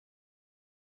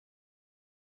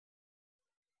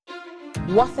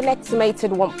Worth an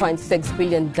estimated $1.6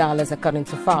 billion according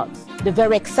to Forbes. The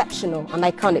very exceptional and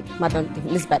iconic Madam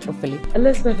Elizabeth Ophelia.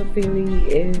 Elizabeth Ophelia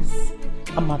is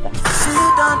a mother. She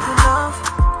don't love,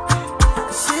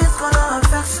 she's gonna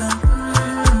affection.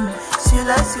 She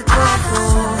likes it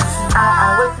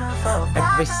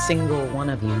Every single one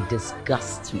of you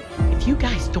disgusts me. If you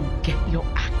guys don't get your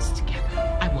acts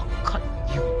together, I will cut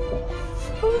you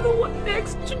off. I don't know what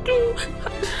next to do.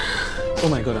 Oh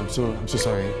my God, I'm so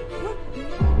sorry.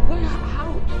 Where?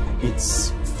 How?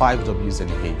 It's 5 W's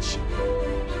and an H.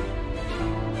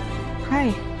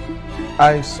 Hi.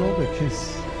 I saw the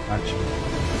kiss, actually.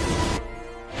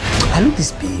 I look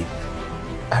this babe.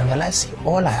 I realize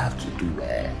all I have to do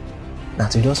now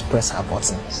to just press her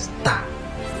buttons. Ta,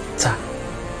 ta,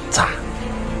 ta.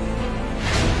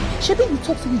 Shebi, you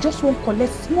talk so you just won't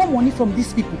collect small money from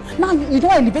these people. Now you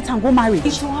don't elevate and go marry.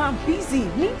 It's her busy.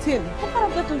 Meet him. What kind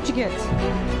of that don't you get?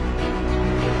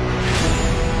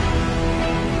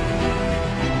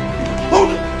 Hold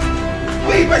it!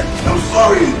 Wait, I'm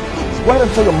sorry! Why don't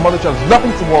you tell your mother she has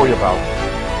nothing to worry about?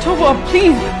 Toba,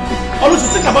 please! Always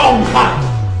think about what we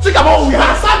have! Think about what we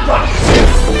have, Sandra!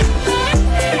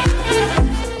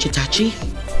 Chitachi,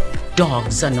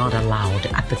 dogs are not allowed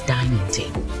at the dining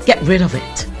table. Get rid of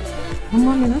it.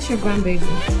 Mommy, that's your grandbaby.